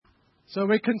So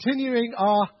we're continuing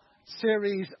our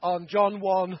series on John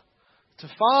 1 to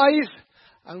 5,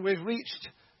 and we've reached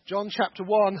John chapter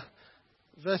 1,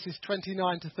 verses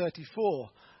 29 to 34.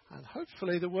 And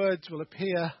hopefully the words will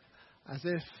appear as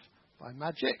if by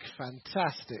magic.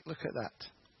 Fantastic. Look at that.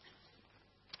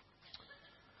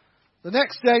 The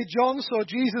next day, John saw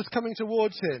Jesus coming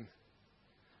towards him,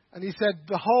 and he said,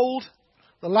 "Behold,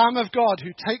 the Lamb of God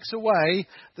who takes away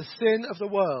the sin of the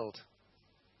world.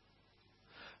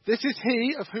 This is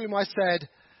he of whom I said,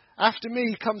 after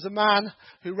me comes a man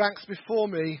who ranks before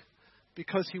me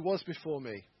because he was before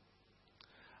me.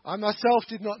 I myself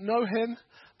did not know him,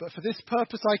 but for this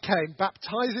purpose I came,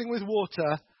 baptizing with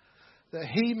water, that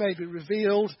he may be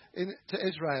revealed to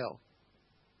Israel."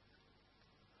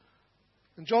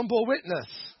 And John bore witness.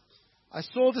 "I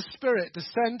saw the Spirit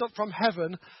descend up from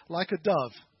heaven like a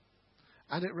dove,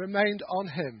 and it remained on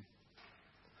him.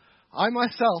 I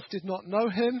myself did not know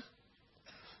him,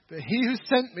 but he who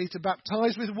sent me to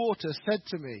baptize with water said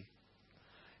to me,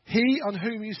 'He on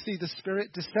whom you see the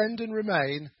Spirit descend and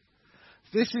remain,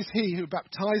 this is he who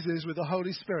baptizes with the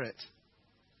Holy Spirit.'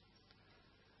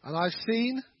 And I've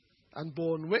seen and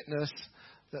borne witness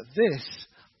that this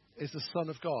is the Son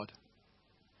of God."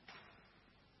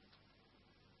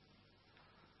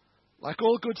 Like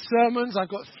all good sermons, I've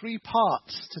got 3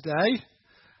 parts today.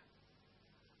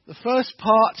 The first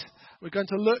part, we're going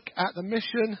to look at the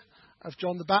mission of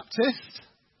John the Baptist.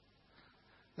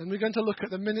 Then we're going to look at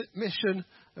the mission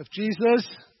of Jesus.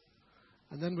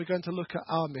 And then we're going to look at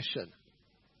our mission.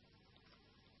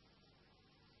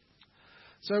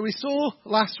 So we saw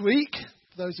last week,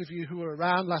 those of you who were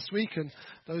around last week and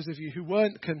those of you who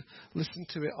weren't can listen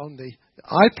to it on the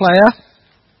iPlayer,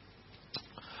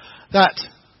 that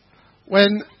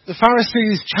when the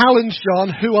Pharisees challenged John,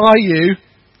 "Who are you?"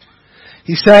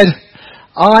 he said,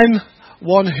 "I'm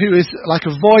one who is like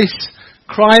a voice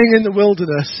crying in the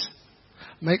wilderness,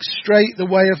 make straight the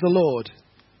way of the Lord."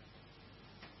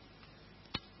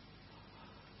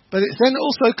 But it's then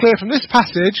also clear from this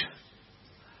passage,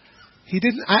 he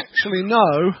didn't actually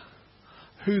know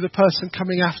who the person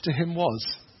coming after him was.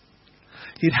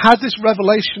 He'd had this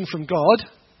revelation from God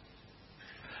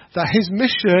that his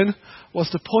mission was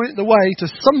to point the way to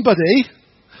somebody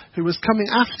who was coming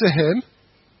after him.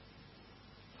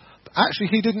 But actually,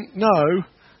 he didn't know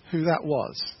who that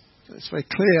was. It's very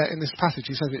clear in this passage.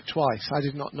 He says it twice. I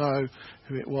did not know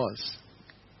who it was.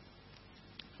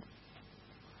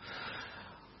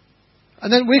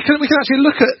 And then we can actually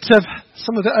look at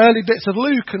some of the early bits of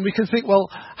Luke, and we can think, well,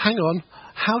 hang on,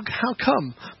 how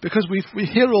come? Because we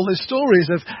hear all these stories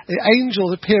of the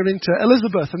angel appearing to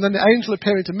Elizabeth, and then the angel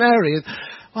appearing to Mary. And,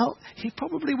 well, he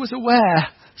probably was aware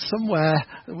somewhere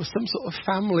there was some sort of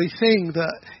family thing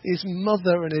that his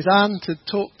mother and his aunt had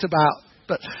talked about,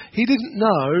 but he didn't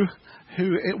know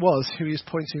who it was who he was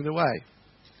pointing the way.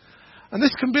 And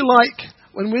this can be like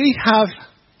when we have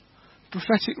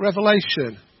prophetic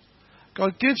revelation.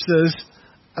 God gives us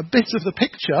a bit of the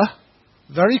picture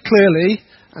very clearly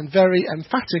and very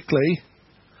emphatically,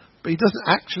 but he doesn't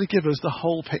actually give us the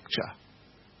whole picture.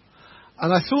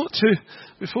 And I thought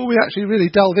before we actually really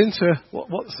delve into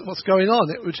what's going on,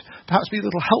 it would perhaps be a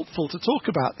little helpful to talk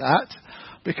about that,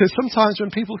 because sometimes when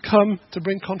people come to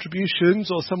bring contributions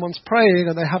or someone's praying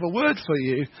and they have a word for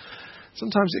you,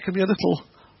 sometimes it can be a little,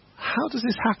 how does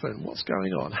this happen? What's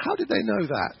going on? How did they know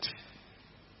that?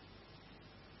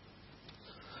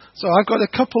 So I've got a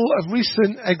couple of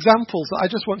recent examples that I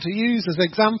just want to use as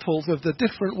examples of the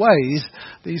different ways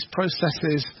these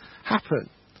processes happen.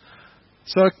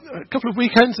 So a couple of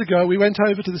weekends ago, we went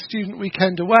over to the student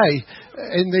weekend away.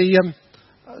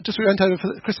 Chris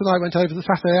and I went over the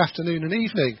Saturday afternoon and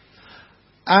evening,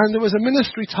 and there was a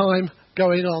ministry time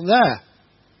going on there.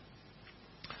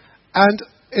 And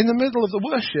in the middle of the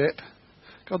worship,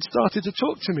 God started to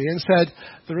talk to me and said,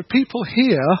 "There are people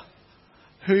here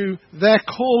who their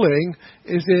calling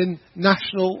is in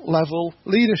national level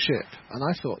leadership." And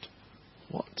I thought,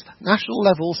 what? National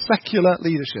level secular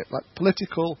leadership, like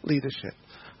political leadership.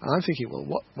 And I'm thinking,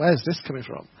 well, where's this coming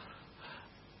from?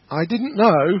 I didn't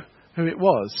know who it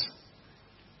was.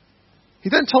 He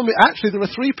then told me, actually, there are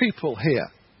 3 people here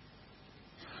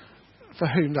for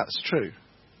whom that's true.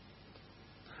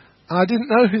 And I didn't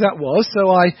know who that was,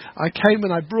 so I came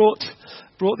and I brought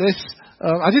this.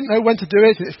 I didn't know when to do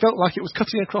it. It felt like it was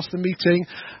cutting across the meeting.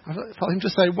 I felt him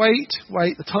just say, wait,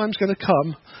 the time's going to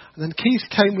come. And then Keith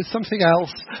came with something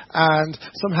else, and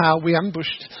somehow we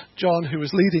ambushed John, who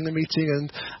was leading the meeting,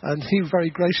 and he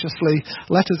very graciously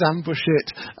let us ambush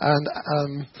it, and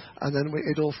then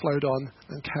it all flowed on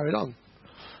and carried on.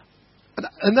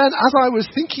 And then as I was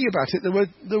thinking about it,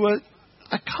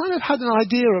 I kind of had an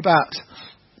idea about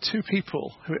 2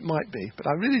 people who it might be, but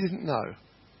I really didn't know.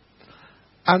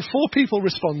 And 4 people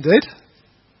responded,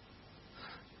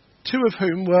 2 of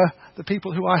whom were the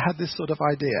people who I had this sort of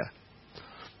idea.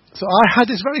 So I had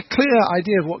this very clear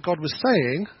idea of what God was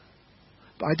saying,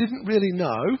 but I didn't really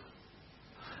know.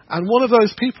 And one of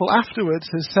those people afterwards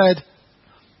has said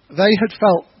they had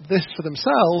felt this for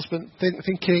themselves, but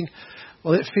thinking,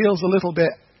 well, it feels a little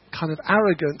bit kind of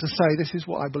arrogant to say this is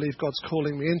what I believe God's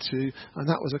calling me into, and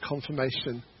that was a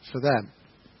confirmation for them.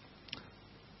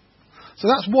 So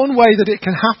that's one way that it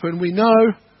can happen. We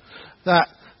know that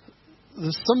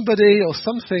there's somebody or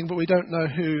something, but we don't know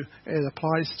who it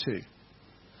applies to.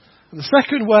 And the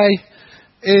second way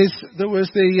is there was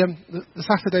the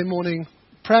Saturday morning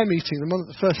prayer meeting,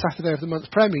 the first Saturday of the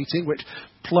month prayer meeting, which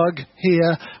plug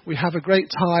here. We have a great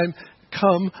time.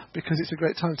 Come, because it's a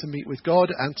great time to meet with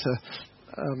God and to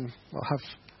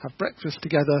have breakfast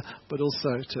together, but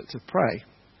also to pray.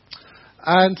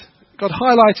 And God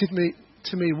highlighted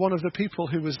to me one of the people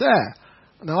who was there.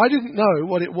 Now, I didn't know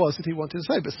what it was that he wanted to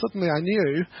say, but suddenly I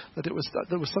knew that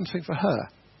there was something for her.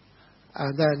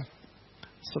 And then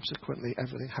subsequently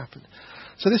everything happened.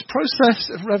 So this process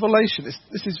of revelation,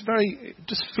 this is it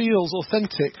just feels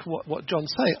authentic, what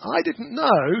John's saying. I didn't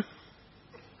know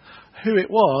who it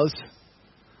was,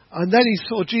 and then he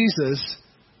saw Jesus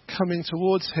coming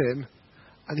towards him,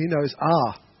 and he knows,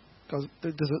 God,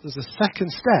 there's a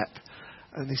second step,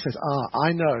 and he says,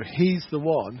 I know, he's the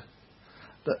one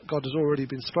that God has already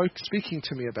been speaking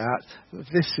to me about.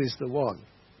 This is the one.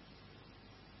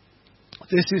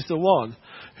 This is the one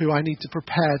who I need to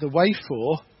prepare the way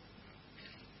for.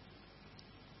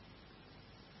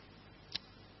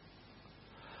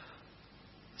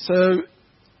 So,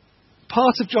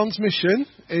 part of John's mission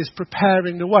is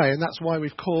preparing the way, and that's why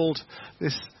we've called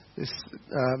this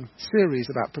series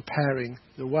about preparing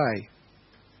the way.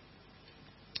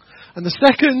 And the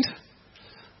second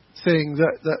thing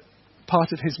that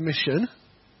part of his mission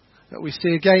that we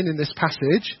see again in this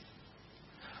passage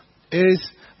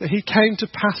is that he came to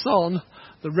pass on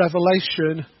the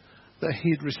revelation that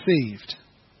he'd received.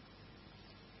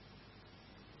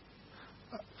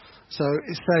 So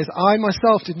it says, I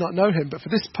myself did not know him, but for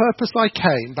this purpose I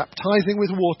came, baptizing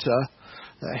with water,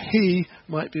 that he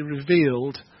might be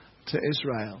revealed to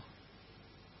Israel.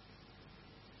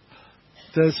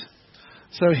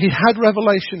 So he had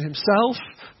revelation himself,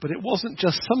 but it wasn't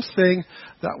just something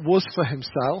that was for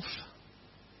himself,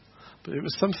 but it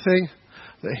was something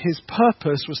that his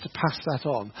purpose was to pass that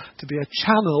on, to be a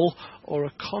channel or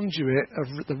a conduit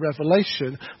of the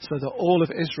revelation so that all of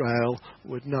Israel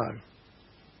would know.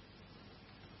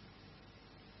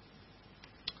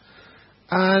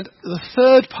 And the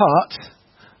third part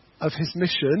of his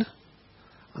mission,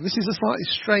 and this is a slightly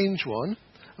strange one,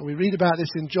 and we read about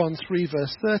this in John 3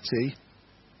 verse 30,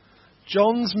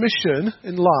 John's mission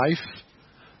in life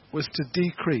was to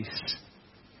decrease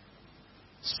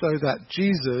so that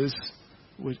Jesus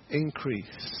would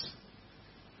increase.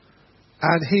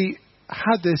 And he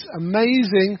had this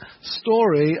amazing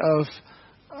story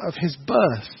of his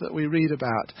birth that we read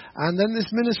about, and then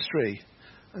this ministry.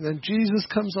 And then Jesus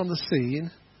comes on the scene,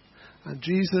 and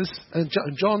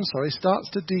John starts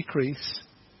to decrease,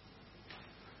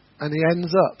 and he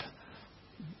ends up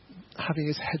having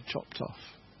his head chopped off.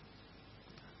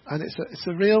 And it's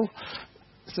a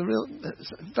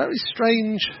very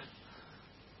strange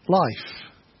life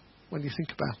when you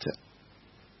think about it.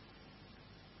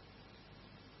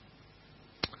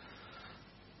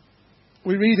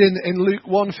 We read in Luke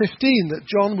 1:15 that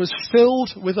John was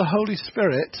filled with the Holy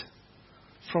Spirit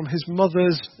from his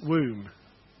mother's womb.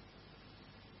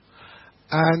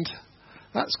 And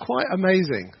that's quite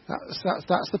amazing.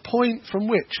 That's the point from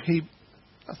which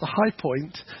that's the high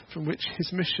point from which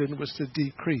his mission was to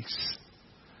decrease.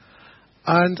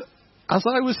 And as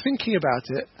I was thinking about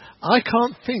it, I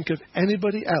can't think of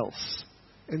anybody else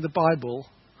in the Bible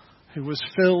who was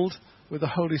filled with the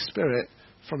Holy Spirit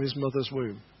from his mother's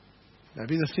womb.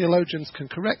 Maybe the theologians can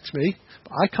correct me,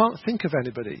 but I can't think of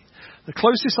anybody. The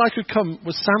closest I could come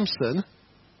was Samson,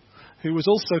 who was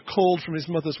also called from his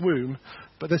mother's womb,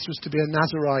 but this was to be a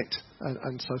Nazirite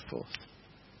and so forth.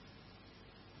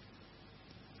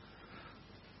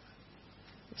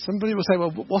 Somebody will say,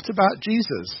 well, what about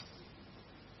Jesus?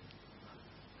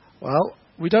 Well,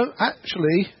 we don't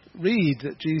actually read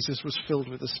that Jesus was filled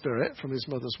with the Spirit from his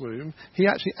mother's womb. He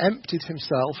actually emptied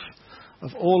himself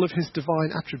of all of his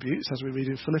divine attributes, as we read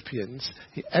in Philippians.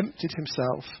 He emptied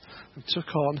himself and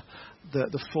took on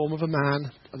the form of a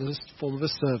man and the form of a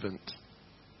servant.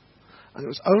 And it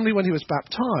was only when he was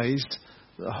baptized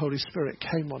that the Holy Spirit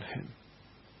came on him.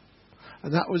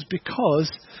 And that was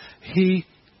because he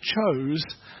chose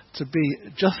to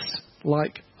be just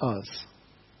like us.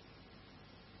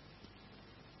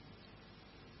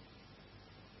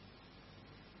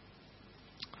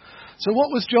 So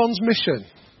what was John's mission?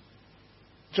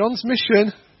 John's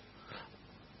mission,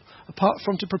 apart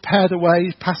from to prepare the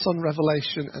way, pass on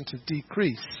revelation, and to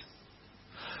decrease,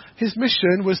 his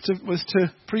mission was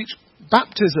to preach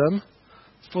baptism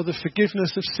for the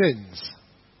forgiveness of sins.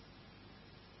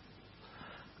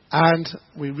 And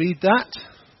we read that,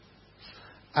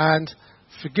 and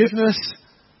forgiveness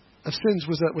of sins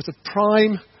was a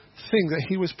prime thing that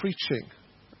he was preaching.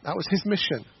 That was his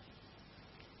mission.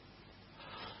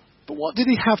 But what did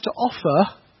he have to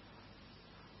offer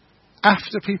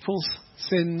after people's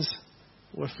sins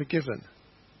were forgiven?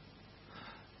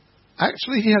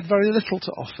 Actually, he had very little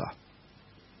to offer.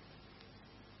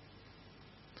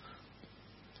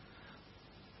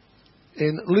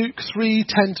 In Luke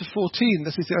 3:10 to 14,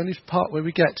 this is the only part where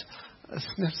we get a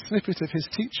snippet of his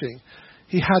teaching.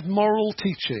 He had moral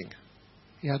teaching.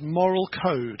 He had moral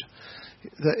code.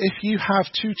 That if you have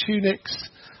 2 tunics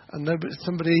and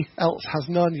somebody else has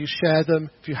none, you share them.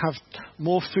 If you have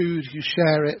more food, you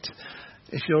share it.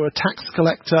 If you're a tax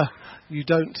collector, you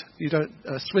don't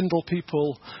swindle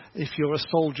people. If you're a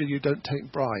soldier, you don't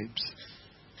take bribes.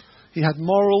 He had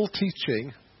moral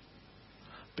teaching,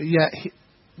 but yet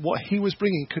what he was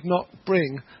bringing could not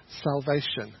bring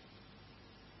salvation.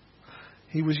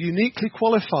 He was uniquely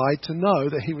qualified to know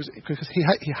that because he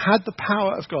had the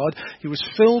power of God. He was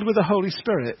filled with the Holy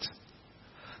Spirit,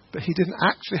 but he didn't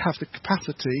actually have the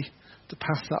capacity to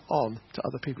pass that on to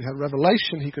other people. He had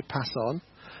revelation he could pass on,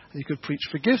 and he could preach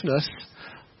forgiveness,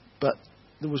 but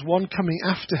there was one coming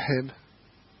after him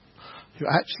who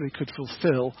actually could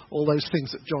fulfill all those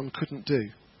things that John couldn't do.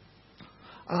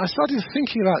 And I started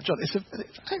thinking about John. It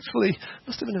actually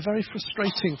must have been a very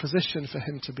frustrating position for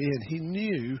him to be in. He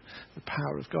knew the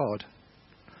power of God,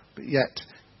 but yet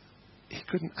he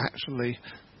couldn't actually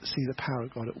see the power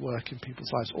of God at work in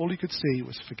people's lives. All he could see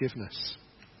was forgiveness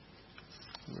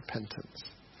and repentance.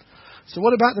 So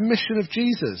what about the mission of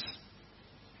Jesus?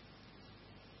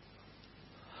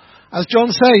 As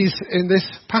John says in this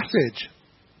passage,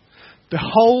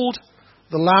 "Behold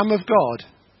the Lamb of God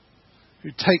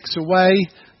who takes away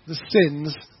the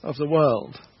sins of the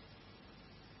world."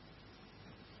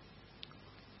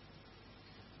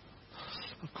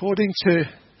 According to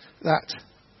that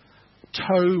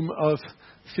tome of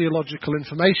theological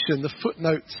information, the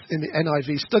footnotes in the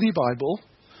NIV Study Bible,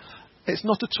 it's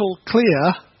not at all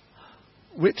clear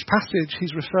which passage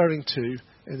he's referring to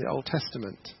in the Old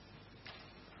Testament.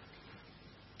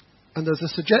 And there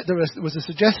was a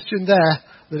suggestion there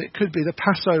that it could be the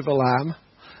Passover lamb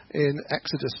in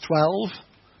Exodus 12,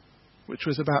 which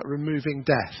was about removing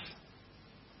death.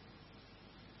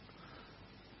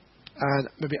 And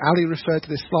maybe Ali referred to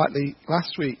this slightly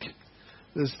last week.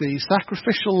 There's the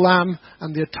sacrificial lamb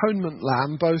and the atonement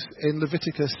lamb, both in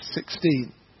Leviticus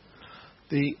 16.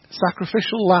 The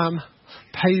sacrificial lamb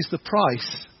pays the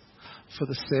price for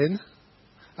the sin,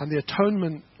 and the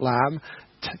atonement lamb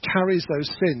carries those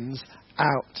sins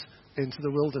out into the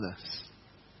wilderness.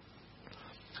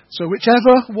 So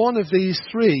whichever one of these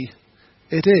three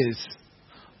it is,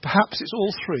 perhaps it's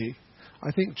all three,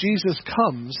 I think Jesus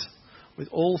comes with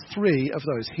all three of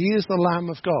those. He is the Lamb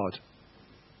of God.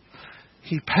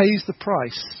 He pays the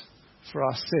price for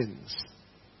our sins.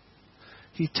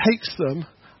 He takes them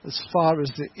as far as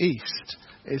the east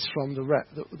is from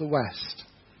the west.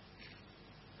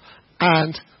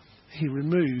 And he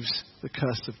removes the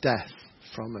curse of death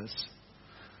from us.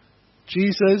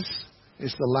 Jesus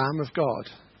is the Lamb of God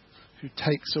who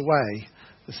takes away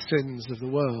the sins of the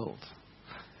world.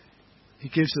 He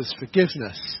gives us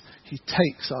forgiveness. He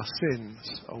takes our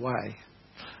sins away.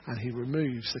 And he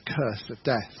removes the curse of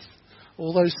death.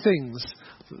 All those things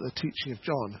that the teaching of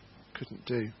John couldn't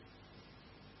do.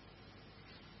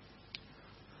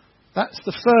 That's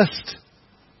the first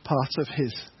part of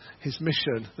his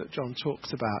mission that John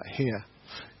talks about here.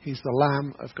 He's the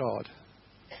Lamb of God.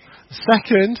 The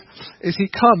second is he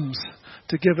comes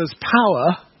to give us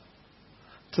power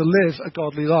to live a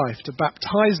godly life, to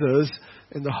baptize us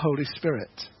in the Holy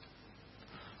Spirit.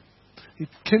 He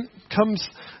comes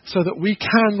so that we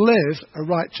can live a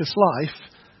righteous life,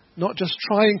 not just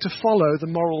trying to follow the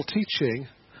moral teaching,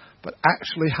 but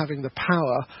actually having the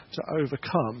power to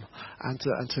overcome and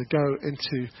to go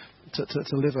into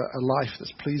to live a life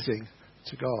that's pleasing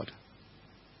to God.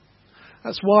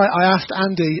 That's why I asked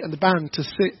Andy and the band to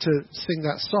sing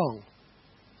that song.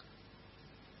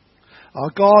 Our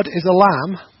God is a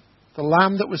lamb, the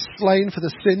lamb that was slain for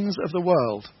the sins of the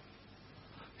world.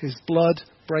 His blood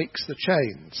breaks the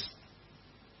chains.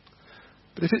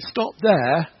 But if it stopped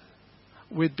there,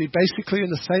 we'd be basically in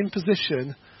the same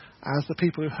position as the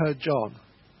people who heard John.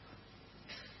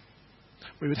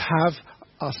 We would have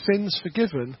our sins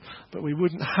forgiven, but we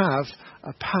wouldn't have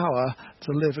a power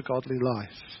to live a godly life.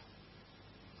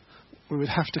 We would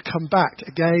have to come back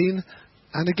again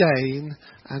and again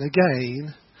and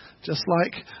again, just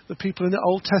like the people in the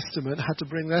Old Testament had to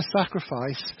bring their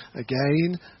sacrifice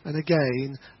again and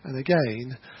again and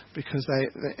again, because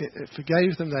it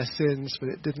forgave them their sins, but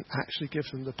it didn't actually give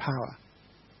them the power.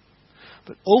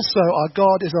 But also our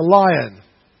God is a lion.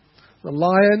 The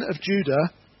Lion of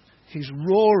Judah. He's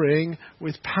roaring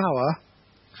with power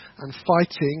and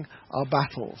fighting our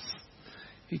battles.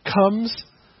 He comes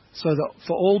so that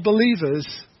for all believers,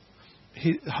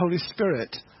 the Holy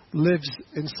Spirit lives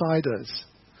inside us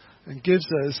and gives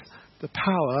us the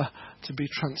power to be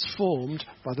transformed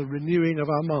by the renewing of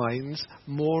our minds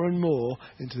more and more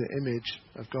into the image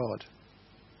of God.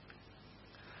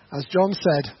 As Jesus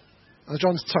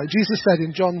said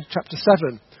in John chapter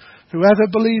 7, "Whoever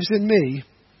believes in me,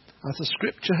 as the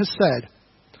scripture has said,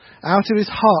 out of his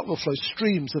heart will flow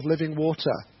streams of living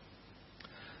water."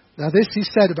 Now this he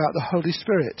said about the Holy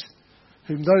Spirit,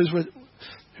 whom those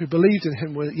who believed in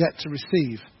him were yet to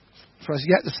receive. For as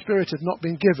yet the Spirit had not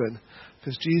been given,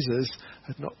 because Jesus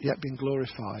had not yet been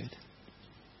glorified.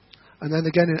 And then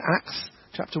again in Acts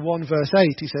chapter 1 verse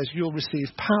 8, he says, "You'll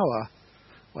receive power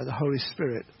when the Holy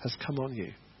Spirit has come on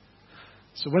you."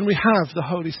 So when we have the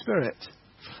Holy Spirit,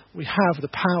 we have the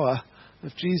power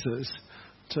of Jesus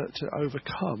to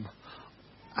overcome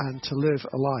and to live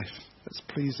a life that's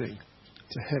pleasing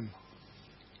to him.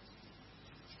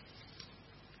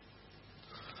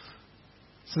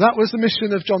 So that was the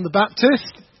mission of John the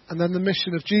Baptist, and then the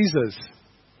mission of Jesus.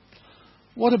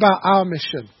 What about our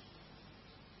mission?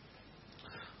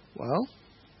 Well,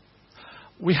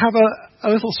 we have a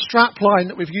little strap line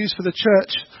that we've used for the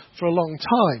church for a long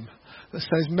time that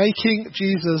says, "Making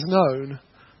Jesus known,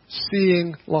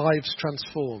 seeing lives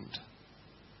transformed."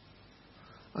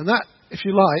 And that, if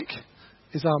you like,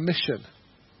 is our mission.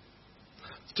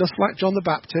 Just like John the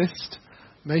Baptist,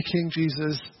 making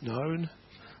Jesus known,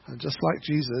 and just like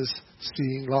Jesus,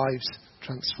 seeing lives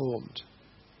transformed.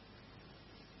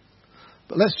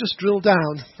 But let's just drill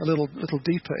down a little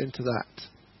deeper into that.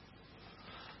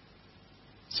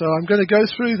 So I'm going to go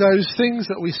through those things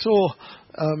that we saw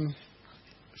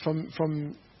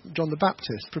from John the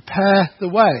Baptist. Prepare the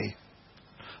way.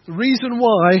 The reason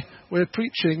why we're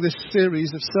preaching this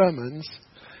series of sermons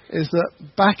is that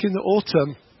back in the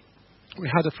autumn we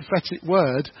had a prophetic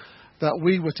word that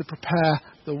we were to prepare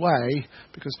the way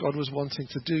because God was wanting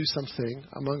to do something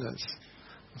among us.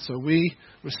 So we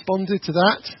responded to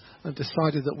that and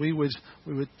decided that we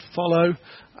would follow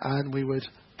and we would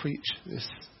preach this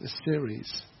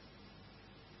series.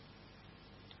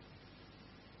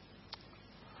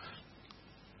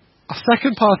 A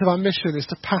second part of our mission is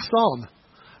to pass on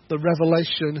the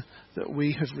revelation that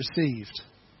we have received.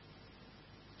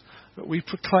 That we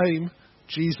proclaim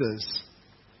Jesus.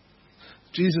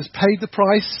 Jesus paid the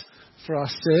price for our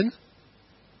sin.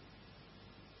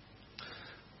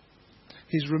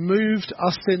 He's removed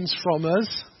our sins from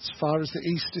us as far as the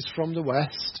east is from the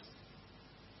west.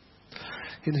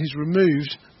 And he's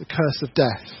removed the curse of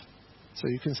death. So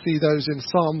you can see those in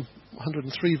Psalm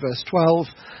 103 verse 12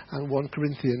 and 1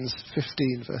 Corinthians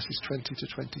 15 verses 20 to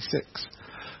 26.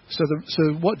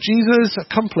 So what Jesus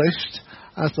accomplished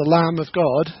as the Lamb of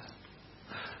God,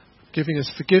 giving us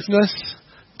forgiveness,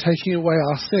 taking away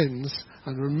our sins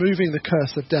and removing the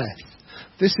curse of death,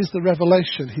 this is the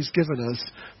revelation he's given us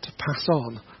to pass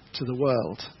on to the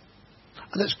world.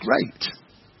 And it's great.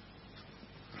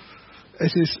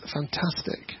 It is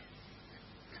fantastic.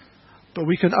 But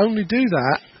we can only do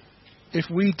that if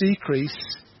we decrease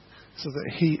so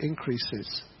that he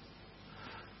increases.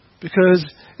 Because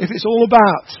if it's all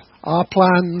about our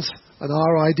plans and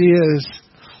our ideas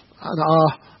and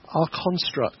our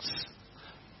constructs,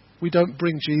 we don't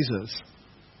bring Jesus.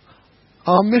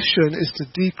 Our mission is to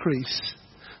decrease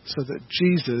so that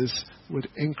Jesus would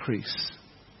increase.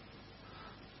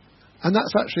 And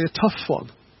that's actually a tough one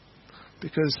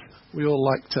because we all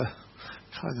like to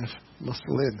kind of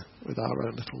muscle in with our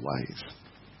own little ways.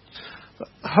 But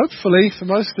hopefully, for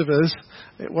most of us,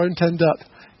 it won't end up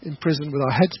in prison with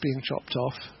our heads being chopped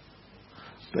off.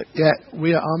 But yet,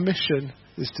 our mission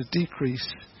is to decrease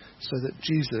so that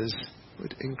Jesus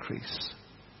would increase.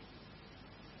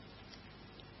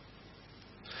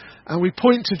 And we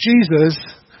point to Jesus,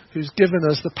 who's given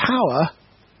us the power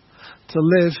to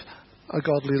live a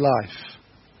godly life.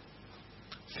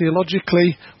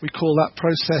 Theologically, we call that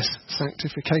process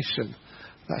sanctification.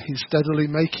 that he's steadily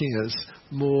making us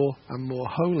more and more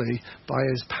holy by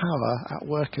his power at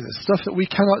work in us. Stuff that we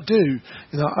cannot do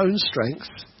in our own strength,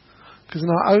 because in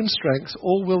our own strength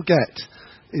all we'll get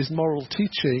is moral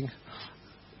teaching,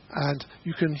 and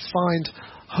you can find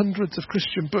hundreds of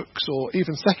Christian books or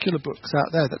even secular books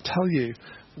out there that tell you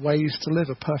ways to live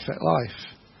a perfect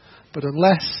life. But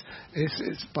unless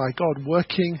it's by God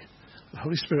working, the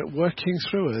Holy Spirit working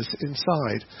through us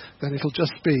inside, then it'll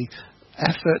just be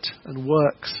effort and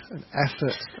works and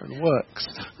effort and works,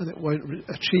 and it won't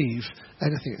achieve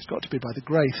anything. It's got to be by the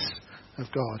grace of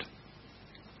God.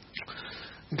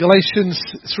 In Galatians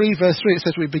 3 verse 3 it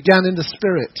says we began in the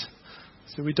Spirit,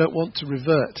 so we don't want to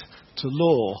revert to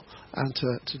law and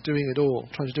to doing it all,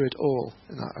 trying to do it all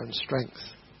in our own strength.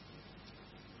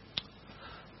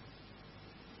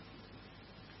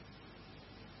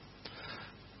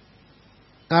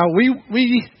 Now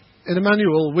we in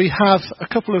Emmanuel, we have a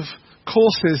couple of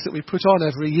courses that we put on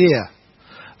every year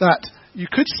that you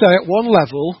could say at one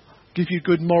level give you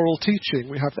good moral teaching.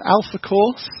 We have the Alpha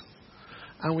course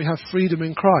and we have Freedom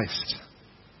in Christ.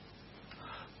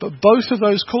 But both of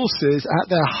those courses at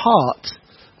their heart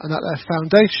and at their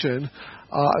foundation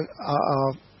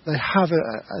they have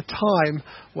a time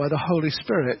where the Holy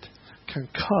Spirit can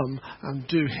come and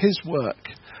do his work.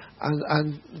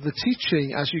 And the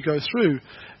teaching as you go through,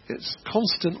 it's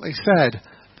constantly said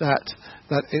that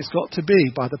it's got to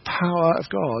be by the power of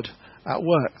God at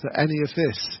work that any of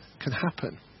this can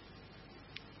happen.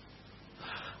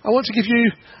 I want to give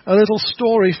you a little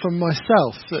story from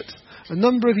myself that a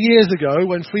number of years ago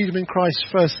when Freedom in Christ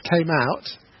first came out,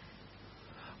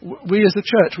 we as a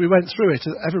church, we went through it.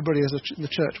 Everybody in the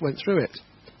church went through it.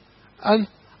 And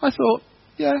I thought,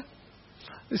 yeah,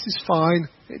 this is fine.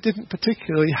 It didn't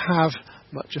particularly have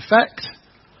much effect.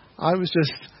 I was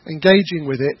just engaging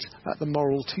with it at the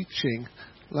moral teaching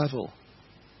level.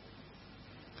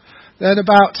 Then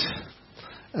about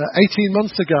 18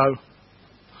 months ago,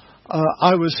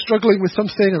 I was struggling with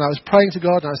something and I was praying to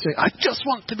God and I was saying, I just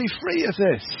want to be free of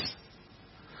this.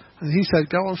 And he said,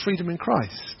 go on Freedom in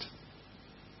Christ.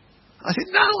 I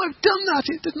said, no, I've done that.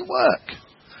 It didn't work.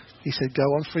 He said, go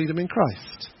on Freedom in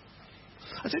Christ.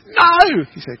 I said, no!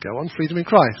 He said, go on Freedom in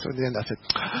Christ. So in the end I said,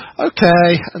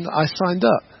 okay. And I signed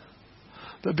up.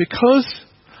 But because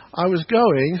I was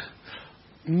going,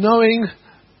 knowing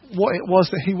what it was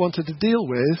that he wanted to deal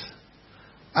with,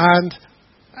 and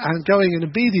going in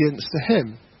obedience to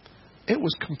him, it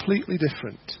was completely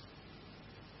different.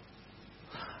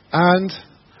 And,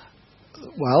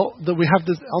 well, we have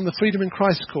on the Freedom in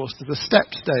Christ course, there's a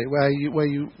steps day where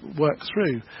you work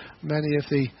through many of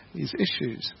these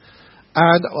issues.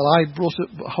 And, well, I brought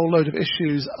a whole load of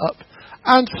issues up,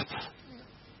 and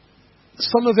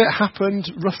some of it happened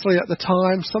roughly at the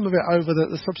time, some of it over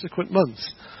the subsequent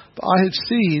months. But I had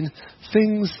seen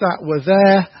things that were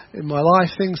there in my life,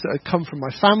 things that had come from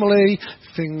my family,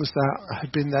 things that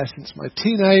had been there since my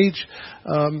teenage,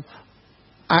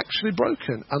 actually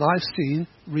broken. And I've seen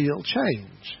real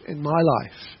change in my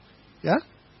life. Yeah?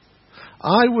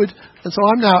 And so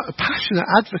I'm now a passionate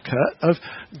advocate of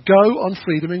go on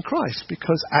Freedom in Christ,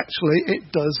 because actually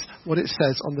it does what it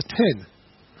says on the tin.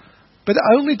 But it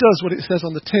only does what it says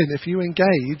on the tin if you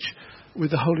engage with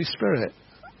the Holy Spirit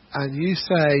and you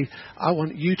say, I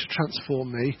want you to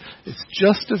transform me. It's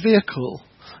just a vehicle.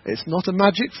 It's not a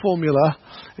magic formula.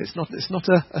 It's not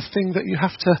a thing that you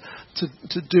have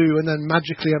to do and then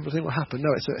magically everything will happen.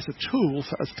 No, it's a tool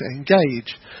for us to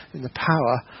engage in the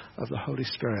power of the Holy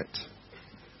Spirit.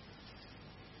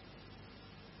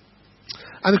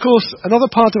 And of course, another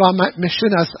part of our mission,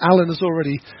 as Alan has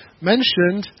already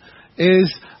mentioned,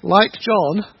 is like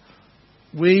John,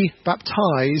 we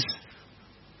baptize,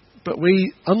 but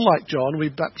we, unlike John, we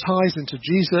baptize into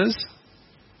Jesus.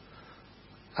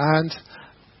 And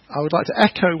I would like to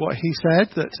echo what he said,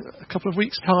 that a couple of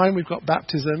weeks' time we've got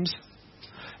baptisms.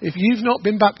 If you've not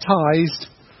been baptized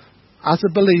as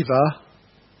a believer,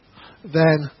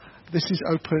 then this is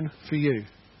open for you.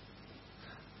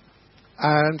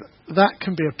 And that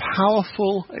can be a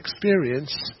powerful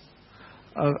experience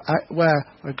of, where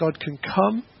God can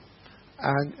come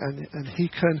and he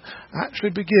can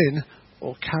actually begin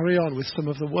or carry on with some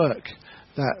of the work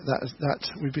that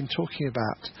we've been talking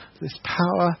about. This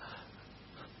power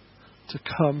to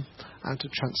come and to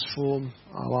transform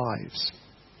our lives.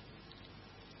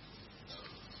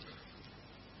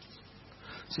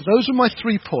 So those were my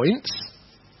 3 points.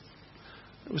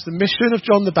 It was the mission of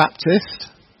John the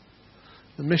Baptist,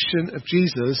 the mission of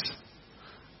Jesus,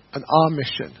 and our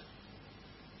mission.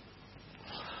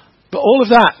 But all of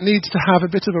that needs to have a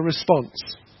bit of a response.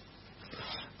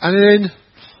 And in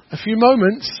a few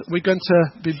moments, we're going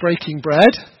to be breaking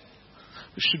bread.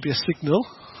 which should be a signal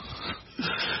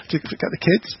to get the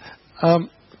kids.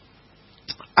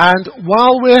 And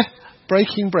while we're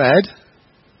breaking bread,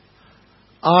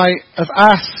 I have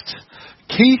asked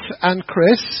Keith and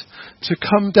Chris to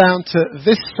come down to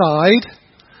this side,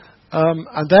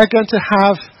 and they're going to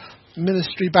have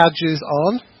ministry badges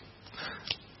on.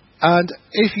 And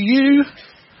if you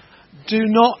do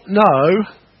not know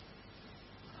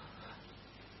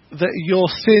that your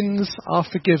sins are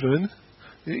forgiven,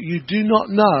 that you do not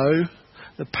know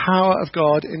the power of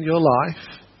God in your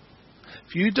life,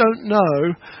 if you don't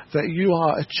know that you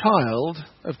are a child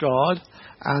of God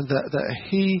and that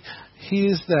He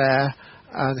is there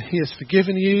and He has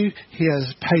forgiven you, He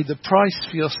has paid the price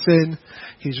for your sin,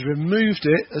 He's removed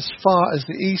it as far as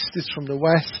the east is from the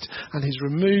west, and He's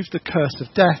removed the curse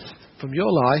of death from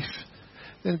your life,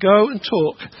 then go and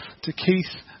talk to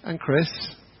Keith and Chris,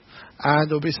 and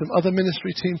there'll be some other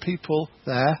ministry team people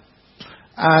there,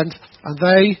 and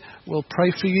they will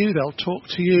pray for you, they'll talk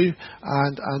to you,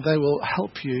 and they will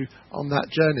help you on that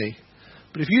journey.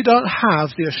 But if you don't have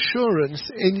the assurance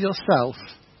in yourself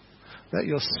that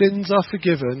your sins are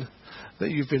forgiven,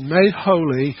 that you've been made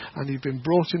holy, and you've been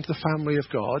brought into the family of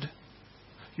God,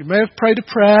 you may have prayed a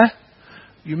prayer,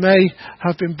 you may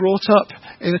have been brought up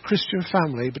in a Christian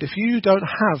family, but if you don't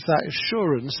have that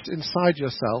assurance inside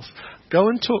yourself, go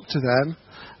and talk to them,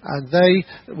 and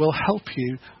they will help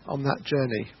you on that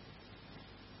journey.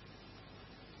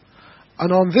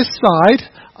 And on this side,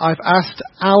 I've asked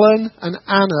Alan and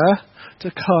Anna to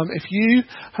come. If you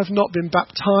have not been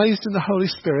baptized in the Holy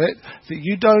Spirit, that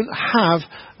you don't have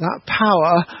that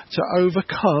power to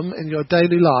overcome in your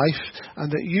daily life,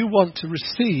 and that you want to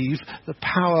receive the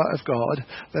power of God,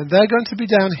 then they're going to be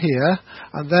down here,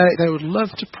 and they would love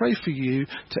to pray for you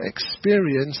to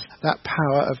experience that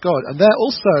power of God. And they're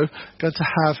also going to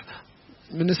have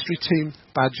ministry team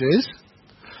badges.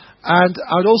 And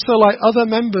I'd also like other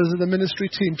members of the ministry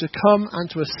team to come and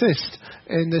to assist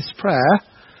in this prayer.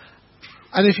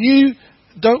 And if you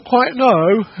don't quite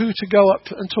know who to go up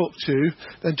and talk to,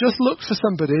 then just look for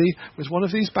somebody with one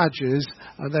of these badges,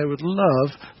 and they would love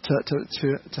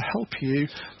to help you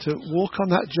to walk on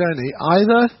that journey,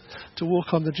 either to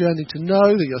walk on the journey to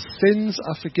know that your sins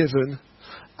are forgiven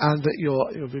and that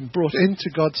you've been brought into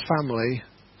God's family,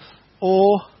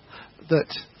 or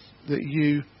that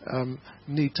you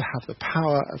need to have the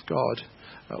power of God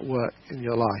at work in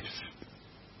your life.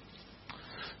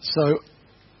 So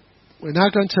we're now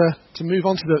going to move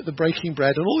on to the breaking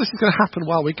bread, and all this is going to happen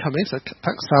while we come in, so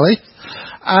thanks, Sally.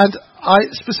 And I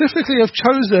specifically have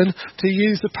chosen to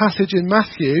use the passage in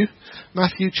Matthew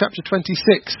chapter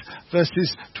 26,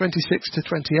 verses 26 to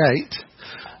 28,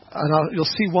 and you'll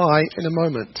see why in a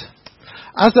moment.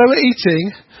 As they were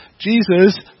eating,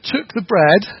 Jesus took the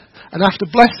bread, and after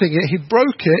blessing it, he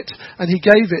broke it, and he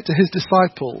gave it to his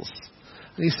disciples.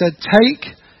 And he said,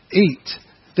 "Take, eat,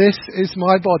 this is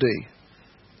my body."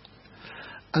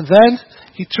 And then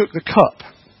he took the cup.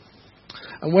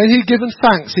 And when he'd given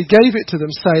thanks, he gave it to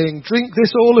them, saying, "Drink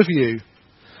this, all of you,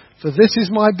 for this is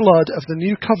my blood of the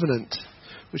new covenant,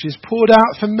 which is poured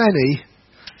out for many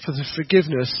for the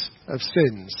forgiveness of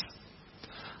sins."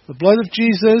 The blood of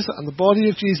Jesus and the body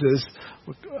of Jesus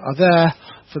are there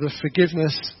for the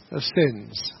forgiveness of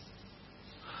sins.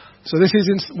 So this is,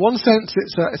 in one sense,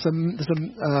 it's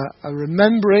a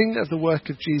remembering of the work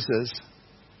of Jesus.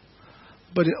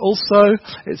 But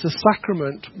it's a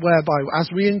sacrament whereby, as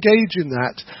we engage in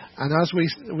that, and as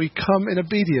we come in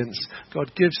obedience,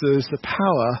 God gives us the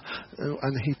power,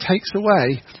 and he takes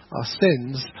away our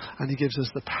sins, and he gives us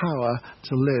the power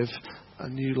to live a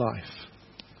new life.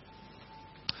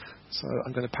 So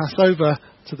I'm going to pass over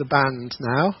to the band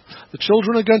now. The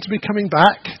children are going to be coming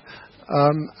back,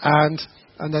 and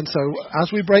then so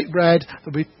as we break bread,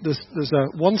 there's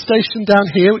one station down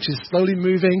here which is slowly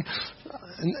moving,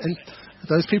 and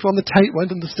those people on the tape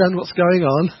won't understand what's going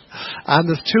on, and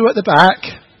there's two at the back.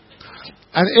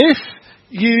 And if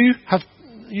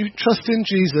you trust in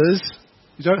Jesus,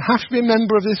 you don't have to be a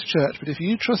member of this church, but if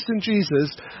you trust in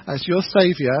Jesus as your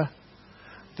Saviour,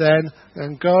 then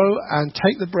go and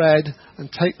take the bread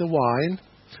and take the wine,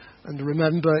 and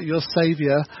remember your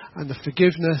Saviour and the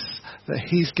forgiveness that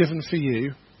he's given for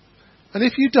you. And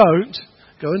if you don't,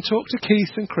 go and talk to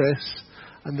Keith and Chris,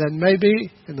 and then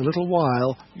maybe in a little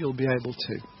while you'll be able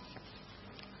to.